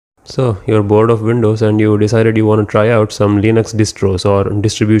So you're bored of Windows and you decided you want to try out some Linux distros or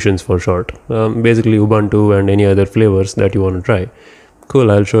distributions for short. Basically Ubuntu and any other flavors that you want to try.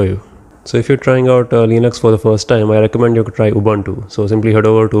 Cool, I'll show you. So if you're trying out Linux for the first time, I recommend you try Ubuntu. So simply head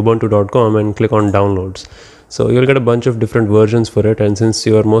over to ubuntu.com and click on downloads. So you'll get a bunch of different versions for it, and since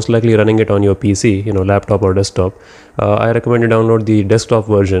you're most likely running it on your PC, laptop or desktop, I recommend you download the desktop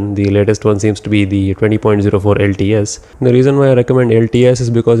version. The latest one seems to be the 20.04 LTS. The reason why I recommend LTS is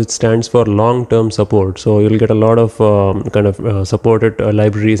because it stands for long-term support. So you'll get a lot of supported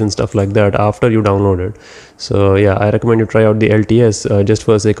libraries and stuff like that after you download it. So yeah, I recommend you try out the LTS just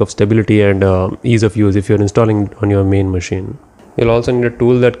for the sake of stability and ease of use if you're installing on your main machine. You'll also need a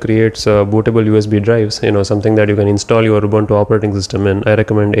tool that creates bootable USB drives, something that you can install your Ubuntu operating system in. I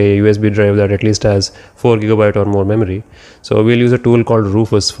recommend a USB drive that at least has 4 GB or more memory. So we'll use a tool called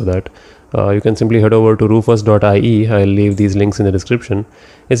Rufus for that. You can simply head over to rufus.ie. I'll leave these links in the description.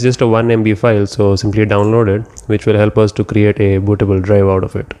 It's just a 1 MB file, so simply download it, which will help us to create a bootable drive out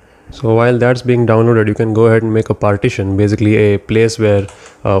of it. So while that's being downloaded, you can go ahead and make a partition, basically a place where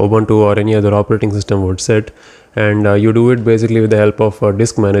Ubuntu or any other operating system would sit. And you do it basically with the help of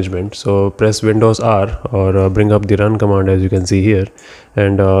disk management. So press Windows R or bring up the run command, as you can see here,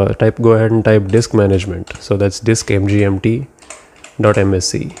 and go ahead and type disk management. So that's disk mgmt.msc.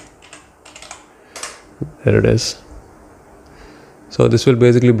 There it is. So this will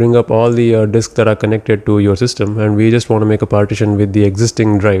basically bring up all the disks that are connected to your system, and we just want to make a partition with the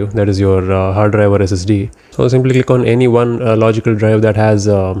existing drive, that is your hard drive or SSD. So simply click on any one logical drive that has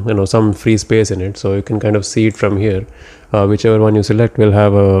some free space in it. So you can kind of see it from here. Whichever one you select will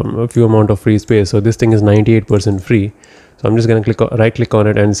have a few amount of free space. So this thing is 98% free. So I'm just going to right click on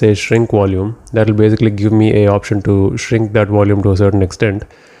it and say shrink volume. That will basically give me a option to shrink that volume to a certain extent.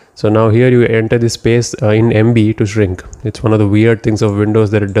 So now here you enter the space in MB to shrink. It's one of the weird things of Windows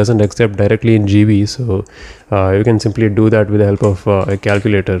that it doesn't accept directly in GB. So you can simply do that with the help of a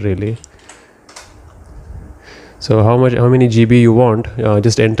calculator, really. So how many GB you want,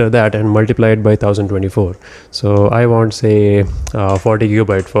 just enter that and multiply it by 1024. So I want, say, 40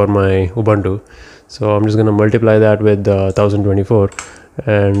 GB for my Ubuntu. So I'm just going to multiply that with 1024,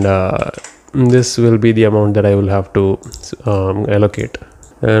 and this will be the amount that I will have to allocate.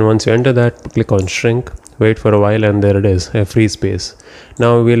 And once you enter that, click on shrink, wait for a while, and there it is, a free space.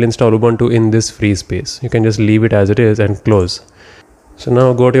 Now we'll install Ubuntu in this free space. You can just leave it as it is and close. So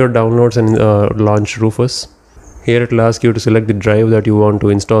now go to your downloads and launch Rufus. Here it will ask you to select the drive that you want to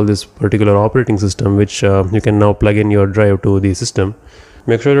install this particular operating system, which you can now plug in your drive to the system.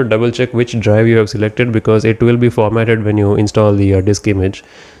 Make sure to double check which drive you have selected, because it will be formatted when you install the disk image.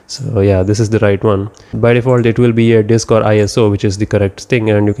 So yeah, this is the right one. By default it will be a disk or ISO, which is the correct thing,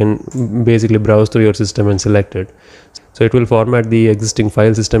 and you can basically browse through your system and select it. So it will format the existing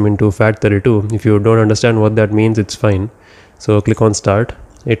file system into FAT32. If you don't understand what that means, it's fine. So click on start.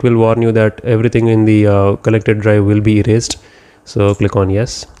 It will warn you that everything in the collected drive will be erased. So click on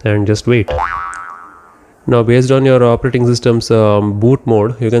yes and just wait. Now based on your operating system's boot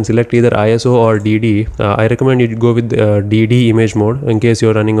mode, you can select either ISO or DD. I recommend you go with DD image mode in case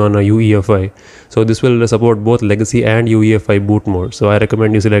you're running on a UEFI. So this will support both legacy and UEFI boot mode. So I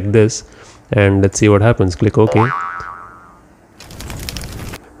recommend you select this, and let's see what happens. Click OK.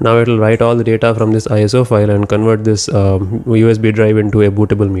 Now it will write all the data from this ISO file and convert this USB drive into a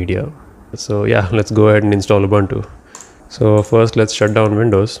bootable media. So yeah, let's go ahead and install Ubuntu. So first let's shut down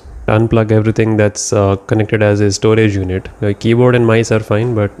Windows. Unplug everything that's connected as a storage unit. The keyboard and mice are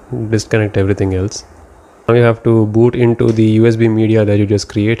fine, but disconnect everything else. Now you have to boot into the USB media that you just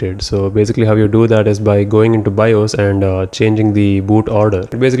created. So basically how you do that is by going into BIOS and changing the boot order.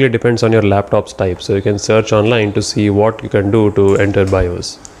 It basically depends on your laptop's type. So you can search online to see what you can do to enter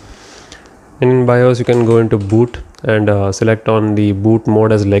BIOS. And in BIOS you can go into boot and select on the boot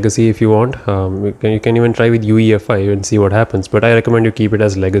mode as legacy if you want. You can even try with UEFI and see what happens, but I recommend you keep it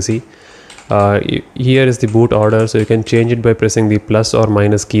as legacy. Here is the boot order, so you can change it by pressing the plus or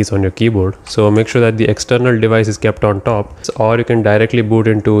minus keys on your keyboard. So make sure that the external device is kept on top, or you can directly boot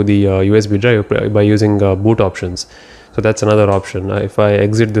into the USB drive by using boot options. So that's another option. If I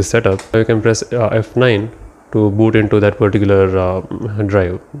exit this setup, you can press F9 to boot into that particular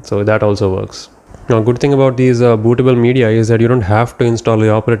drive. So that also works. Now, good thing about these bootable media is that you don't have to install the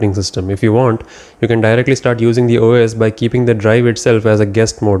operating system. If you want, you can directly start using the OS by keeping the drive itself as a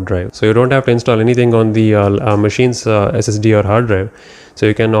guest mode drive. So you don't have to install anything on the machine's SSD or hard drive. So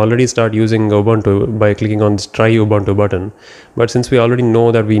you can already start using Ubuntu by clicking on this try Ubuntu button. But since we already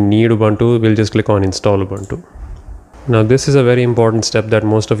know that we need Ubuntu, we'll just click on install Ubuntu. Now this is a very important step that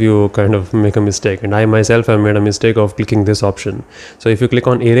most of you kind of make a mistake, and I myself have made a mistake of clicking this option. So if you click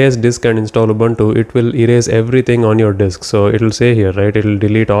on erase disk and install Ubuntu, it will erase everything on your disk. So it will say here, right, it will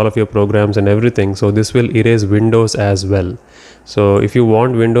delete all of your programs and everything. So this will erase Windows as well. So if you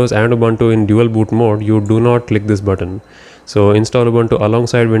want Windows and Ubuntu in dual boot mode, you do not click this button. So install Ubuntu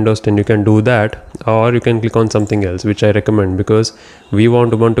alongside Windows 10, you can do that, or you can click on something else, which I recommend, because we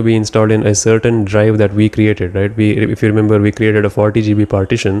want Ubuntu to be installed in a certain drive that we created, right? If you remember, we created a 40 GB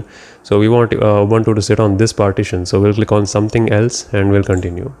partition, so we want Ubuntu to sit on this partition. So we'll click on something else and we'll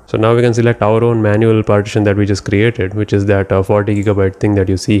continue. So now we can select our own manual partition that we just created, which is that 40 GB thing that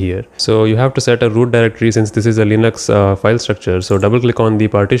you see here. So you have to set a root directory, since this is a Linux file structure. So double click on the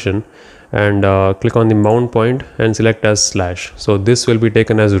partition and click on the mount point and select as /. So this will be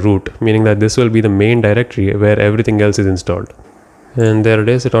taken as root, meaning that this will be the main directory where everything else is installed. And there it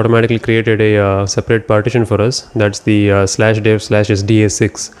is. It automatically created a separate partition for us. That's the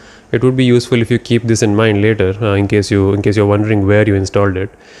 /dev/sda6. It would be useful if you keep this in mind later, in case you're wondering where you installed it.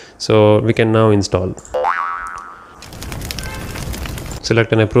 So we can now install.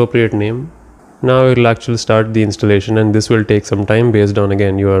 Select an appropriate name. Now it will actually start the installation, and this will take some time based on,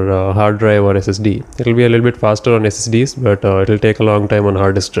 again, your hard drive or SSD. It will be a little bit faster on SSDs, but it will take a long time on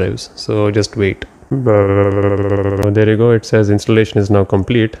hard disk drives. So just wait. There you go. It says installation is now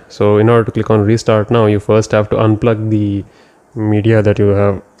complete. So in order to click on restart now, you first have to unplug the media that you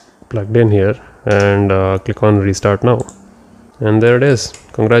have plugged in here and click on restart now. And there it is.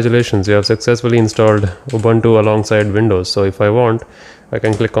 Congratulations, you have successfully installed Ubuntu alongside Windows. So if I want, I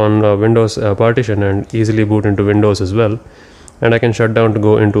can click on Windows partition and easily boot into Windows as well. And I can shut down to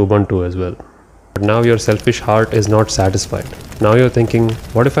go into Ubuntu as well. But now your selfish heart is not satisfied. Now you're thinking,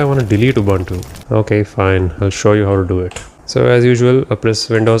 what if I want to delete Ubuntu? Okay, fine, I'll show you how to do it. So as usual, press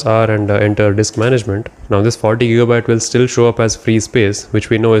Windows R and enter disk management. Now this 40 GB will still show up as free space, which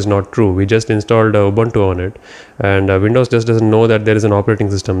we know is not true. We just installed Ubuntu on it, and Windows just doesn't know that there is an operating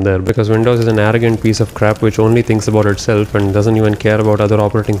system there, because Windows is an arrogant piece of crap which only thinks about itself and doesn't even care about other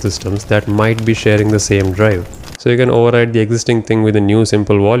operating systems that might be sharing the same drive. So you can override the existing thing with a new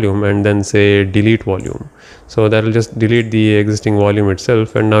simple volume and then say delete volume. So that will just delete the existing volume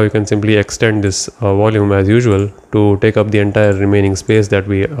itself, and now you can simply extend this volume as usual to take up the entire remaining space that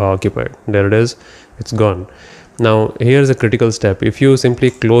we occupied. There it is, it's gone. Now here's a critical step. If you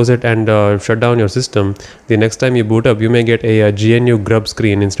simply close it and shut down your system, the next time you boot up, you may get a GNU grub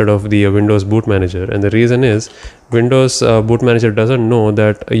screen instead of the Windows boot manager. And the reason is Windows boot manager doesn't know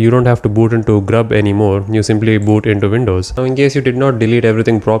that you don't have to boot into grub anymore. You simply boot into Windows. Now in case you did not delete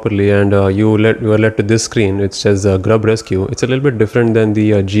everything properly and you were led to this screen which says grub rescue, it's a little bit different than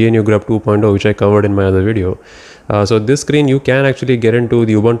the GNU grub 2.0 which I covered in my other video. So this screen, you can actually get into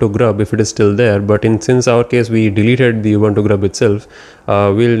the Ubuntu grub if it is still there, but since our case we deleted the Ubuntu grub itself,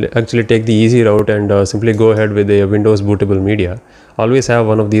 we'll actually take the easy route and simply go ahead with a Windows bootable media. Always have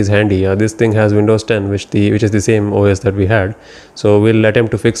one of these handy. This thing has Windows 10, which is the same OS that we had, so we'll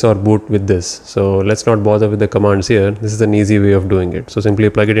attempt to fix our boot with this. So let's not bother with the commands here. This is an easy way of doing it. So simply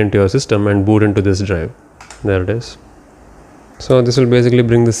plug it into your system and boot into this drive. There it is. So this will basically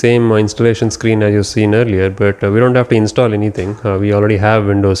bring the same installation screen as you've seen earlier, but we don't have to install anything. We already have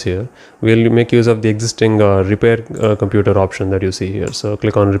Windows here. We'll make use of the existing repair computer option that you see here. So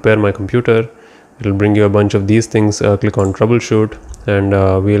click on repair my computer. It'll bring you a bunch of these things. Click on troubleshoot, and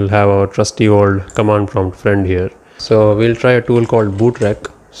we'll have our trusty old command prompt friend here. So we'll try a tool called bootrec.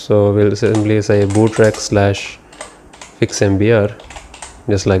 So we'll simply say bootrec/fixmbr,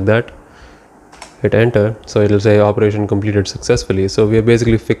 just like that. Hit enter, so it will say operation completed successfully. So we are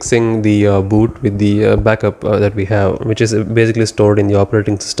basically fixing the boot with the backup that we have, which is basically stored in the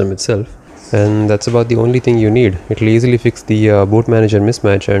operating system itself. And that's about the only thing you need. It will easily fix the boot manager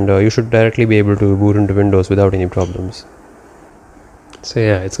mismatch, and you should directly be able to boot into Windows without any problems. So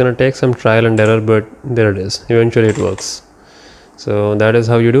yeah, it's gonna take some trial and error, but there it is. Eventually it works. So that is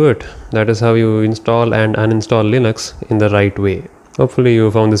how you do it. That is how you install and uninstall Linux in the right way. Hopefully you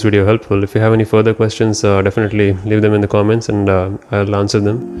found this video helpful. If you have any further questions, definitely leave them in the comments and I'll answer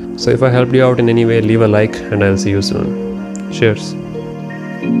them. So if I helped you out in any way, leave a like and I'll see you soon. Cheers.